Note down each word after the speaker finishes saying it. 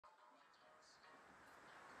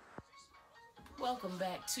Welcome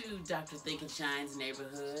back to Dr. Thinkenshine's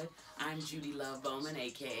neighborhood. I'm Judy Love Bowman,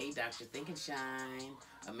 aka Dr. Thinkenshine,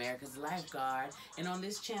 America's lifeguard. And on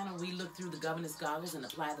this channel, we look through the governess goggles and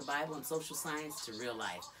apply the Bible and social science to real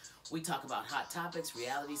life. We talk about hot topics,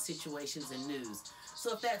 reality situations, and news.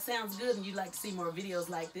 So if that sounds good and you'd like to see more videos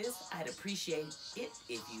like this, I'd appreciate it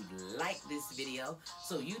if you'd like this video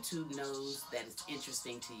so YouTube knows that it's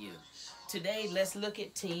interesting to you. Today, let's look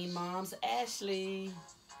at Teen Mom's Ashley.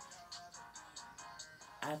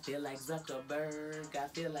 I feel like Zuckerberg, I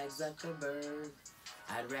feel like Zuckerberg.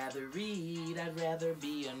 I'd rather read, I'd rather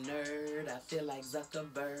be a nerd. I feel like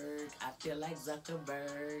Zuckerberg, I feel like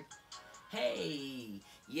Zuckerberg. Hey,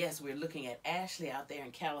 yes, we're looking at Ashley out there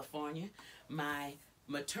in California. My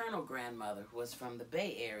maternal grandmother was from the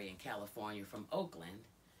Bay Area in California, from Oakland.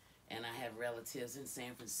 And I have relatives in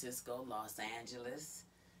San Francisco, Los Angeles,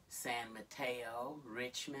 San Mateo,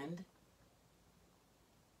 Richmond,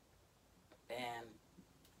 and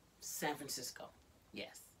San Francisco,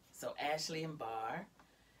 yes. So Ashley and Barr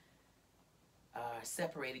are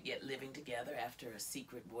separated yet living together after a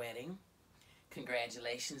secret wedding.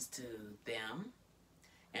 Congratulations to them.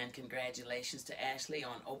 And congratulations to Ashley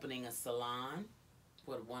on opening a salon.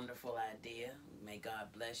 What a wonderful idea. May God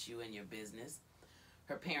bless you and your business.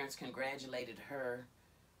 Her parents congratulated her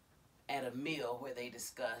at a meal where they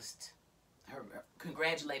discussed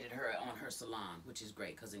congratulated her on her salon, which is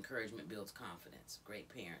great because encouragement builds confidence. Great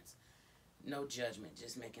parents. No judgment,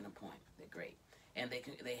 just making a point. They're great. And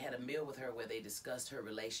they had a meal with her where they discussed her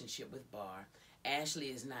relationship with Barr. Ashley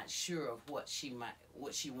is not sure of what she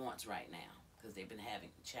wants right now because they've been having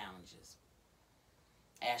challenges.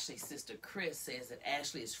 Ashley's sister Chris says that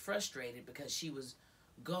Ashley is frustrated because she was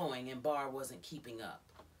going and Barr wasn't keeping up.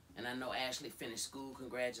 And I know Ashley finished school.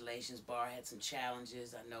 Congratulations. Barr had some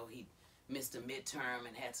challenges. I know he missed a midterm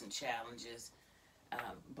and had some challenges.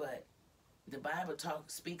 But the Bible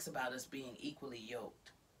speaks about us being equally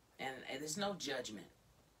yoked. And there's no judgment.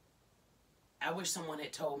 I wish someone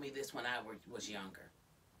had told me this when I was younger.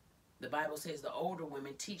 The Bible says the older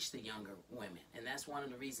women teach the younger women. And that's one of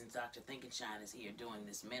the reasons Dr. Thinkenshine is here doing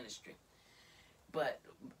this ministry. But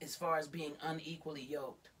as far as being unequally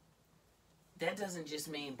yoked, that doesn't just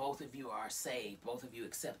mean both of you are saved, both of you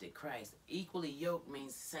accepted Christ. Equally yoked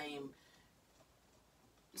means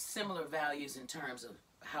similar values in terms of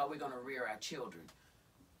how we're going to rear our children.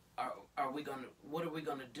 What are we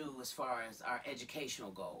going to do as far as our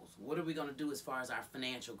educational goals? What are we going to do as far as our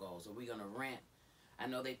financial goals? Are we going to rent? I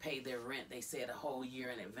know they pay their rent, they said, a whole year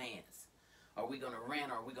in advance. Are we going to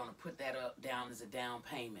rent, or are we going to put that down as a down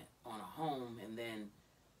payment on a home? And then,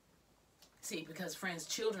 see, because friends,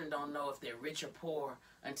 children don't know if they're rich or poor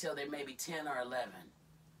until they're maybe 10 or 11.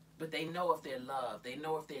 But they know if they're loved. They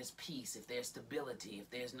know if there's peace, if there's stability,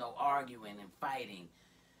 if there's no arguing and fighting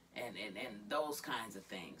and those kinds of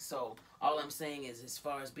things. So all I'm saying is, as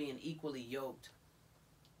far as being equally yoked,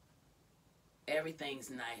 everything's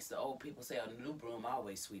nice. The old people say a new broom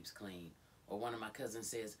always sweeps clean. Or one of my cousins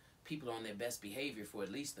says people are on their best behavior for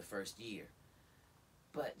at least the first year.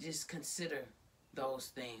 But just consider those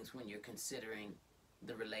things when you're considering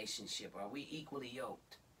the relationship. Are we equally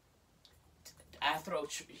yoked?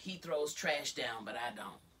 He throws trash down, but I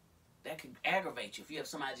don't. That could aggravate you if you have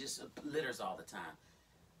somebody just litters all the time.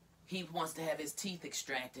 He wants to have his teeth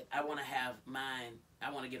extracted. I want to have mine. I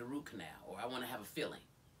want to get a root canal, or I want to have a filling.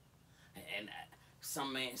 And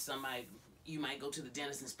you might go to the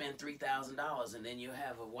dentist and spend $3,000, and then you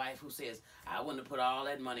have a wife who says, "I wouldn't have put all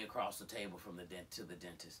that money across the table to the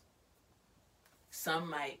dentist." Some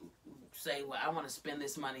might say, "Well, I want to spend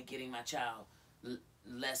this money getting my child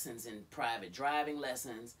lessons in private driving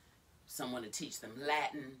lessons, someone to teach them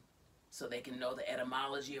Latin so they can know the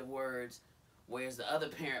etymology of words." Whereas the other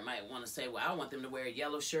parent might want to say, "Well, I want them to wear a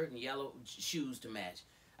yellow shirt and yellow shoes to match.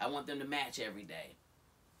 I want them to match every day."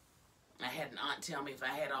 I had an aunt tell me if I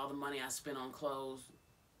had all the money I spent on clothes,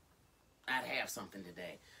 I'd have something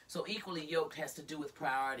today. So equally yoked has to do with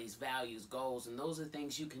priorities, values, goals, and those are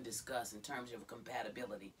things you can discuss in terms of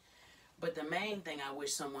compatibility. But the main thing I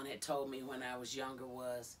wish someone had told me when I was younger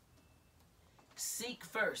was, seek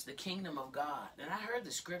first the kingdom of God. And I heard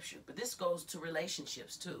the scripture, but this goes to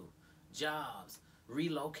relationships too. Jobs,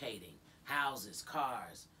 relocating, houses,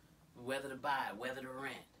 cars, whether to buy, whether to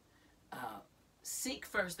rent. Seek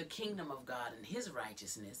first the kingdom of God and his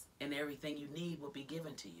righteousness, and everything you need will be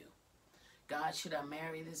given to you. God, should I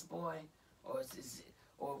marry this boy?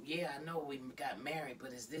 Yeah, I know we got married,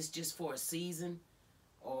 but is this just for a season?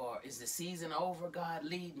 Or is the season over? God,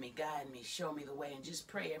 lead me, guide me, show me the way. And just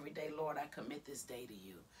pray every day, Lord, I commit this day to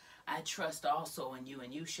you. I trust also in you,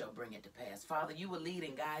 and you shall bring it to pass. Father, you will lead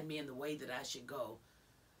and guide me in the way that I should go.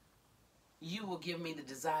 You will give me the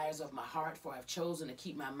desires of my heart, for I've chosen to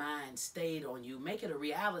keep my mind stayed on you. Make it a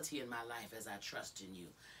reality in my life as I trust in you.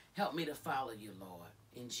 Help me to follow you, Lord,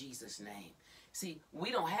 in Jesus' name. See, we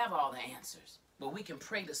don't have all the answers, but we can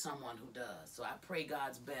pray to someone who does. So I pray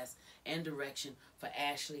God's best and direction for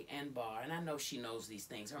Ashley and Bar. And I know she knows these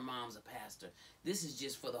things. Her mom's a pastor. This is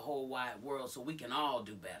just for the whole wide world so we can all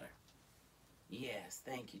do better. Yes,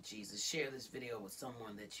 thank you, Jesus. Share this video with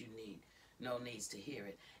someone that you needs to hear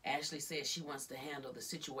it. Ashley says she wants to handle the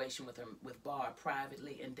situation with Bar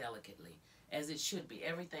privately and delicately, as it should be.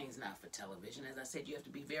 Everything's not for television. As I said, you have to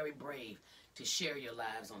be very brave to share your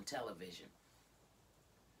lives on television.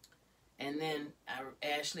 And then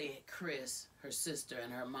Ashley, Chris, her sister,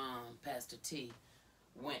 and her mom, Pastor T,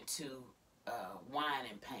 went to Wine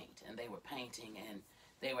and Paint, and they were painting, and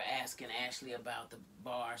they were asking Ashley about the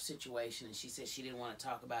Bar situation, and she said she didn't want to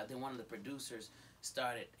talk about it. Then one of the producers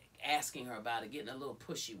started asking her about it, getting a little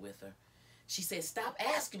pushy with her. She said, "Stop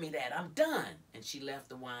asking me that. I'm done." And she left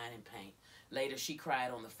the Wine and Paint. Later, she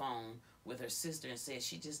cried on the phone with her sister and said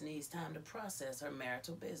she just needs time to process her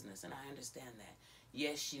marital business, and I understand that.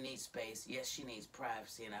 Yes, she needs space. Yes, she needs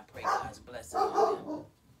privacy, and I pray God's blessing on them.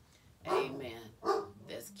 Amen.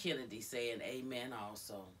 That's Kennedy saying amen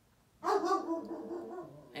also.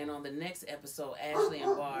 And on the next episode, Ashley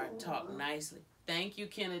and Bar talk nicely. Thank you,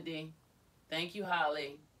 Kennedy. Thank you,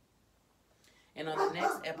 Holly. And on the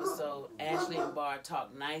next episode, Ashley and Bar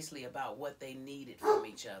talk nicely about what they needed from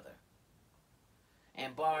each other.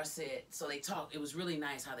 And Bar said, so they talked, it was really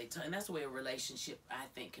nice how they talked. And that's the way a relationship, I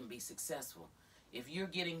think, can be successful. If you're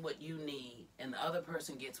getting what you need and the other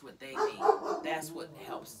person gets what they need, that's what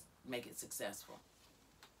helps make it successful.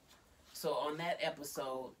 So on that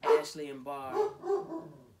episode, Ashley and Bar,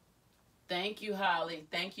 thank you, Holly.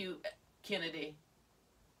 Thank you, Kennedy.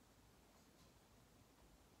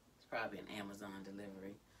 It's probably an Amazon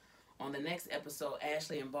delivery. On the next episode,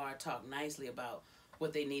 Ashley and Bar talked nicely about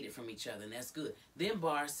what they needed from each other, and that's good. Then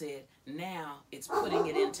Bar said, now it's putting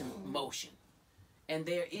it into motion. And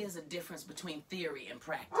there is a difference between theory and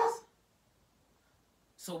practice.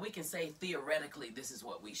 So we can say theoretically this is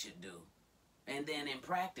what we should do. And then in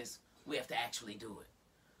practice, we have to actually do it.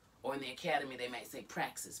 Or in the academy, they might say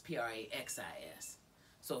Praxis, Praxis.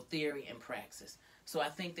 So theory and praxis. So I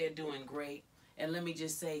think they're doing great. And let me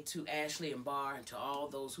just say to Ashley and Bar and to all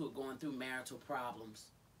those who are going through marital problems,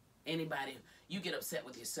 anybody, you get upset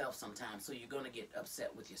with yourself sometimes, so you're going to get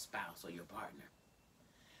upset with your spouse or your partner.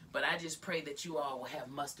 But I just pray that you all will have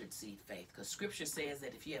mustard seed faith, because Scripture says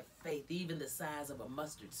that if you have faith, even the size of a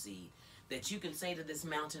mustard seed, that you can say to this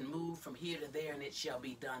mountain, move from here to there, and it shall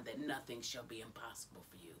be done, that nothing shall be impossible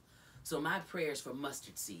for you. So my prayer is for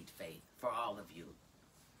mustard seed faith for all of you.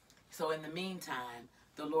 So in the meantime,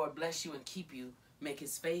 the Lord bless you and keep you, make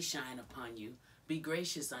his face shine upon you, be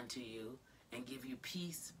gracious unto you, and give you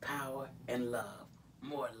peace, power, and love.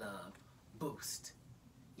 More love. Boost.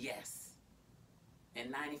 Yes.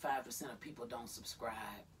 And 95% of people don't subscribe.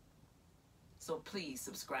 So please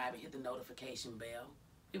subscribe and hit the notification bell.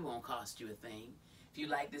 It won't cost you a thing. If you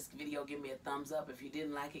like this video, give me a thumbs up. If you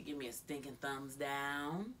didn't like it, give me a stinking thumbs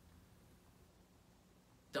down.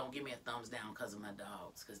 Don't give me a thumbs down because of my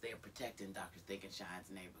dogs, because they're protecting Drthinkenshine's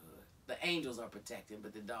neighborhood. The angels are protecting,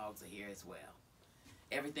 but the dogs are here as well.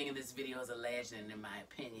 Everything in this video is alleged and, in my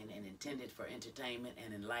opinion, and intended for entertainment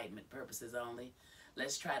and enlightenment purposes only.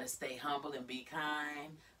 Let's try to stay humble and be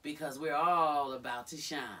kind, because we're all about to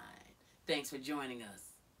shine. Thanks for joining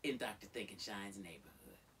us in Drthinkenshine's neighborhood.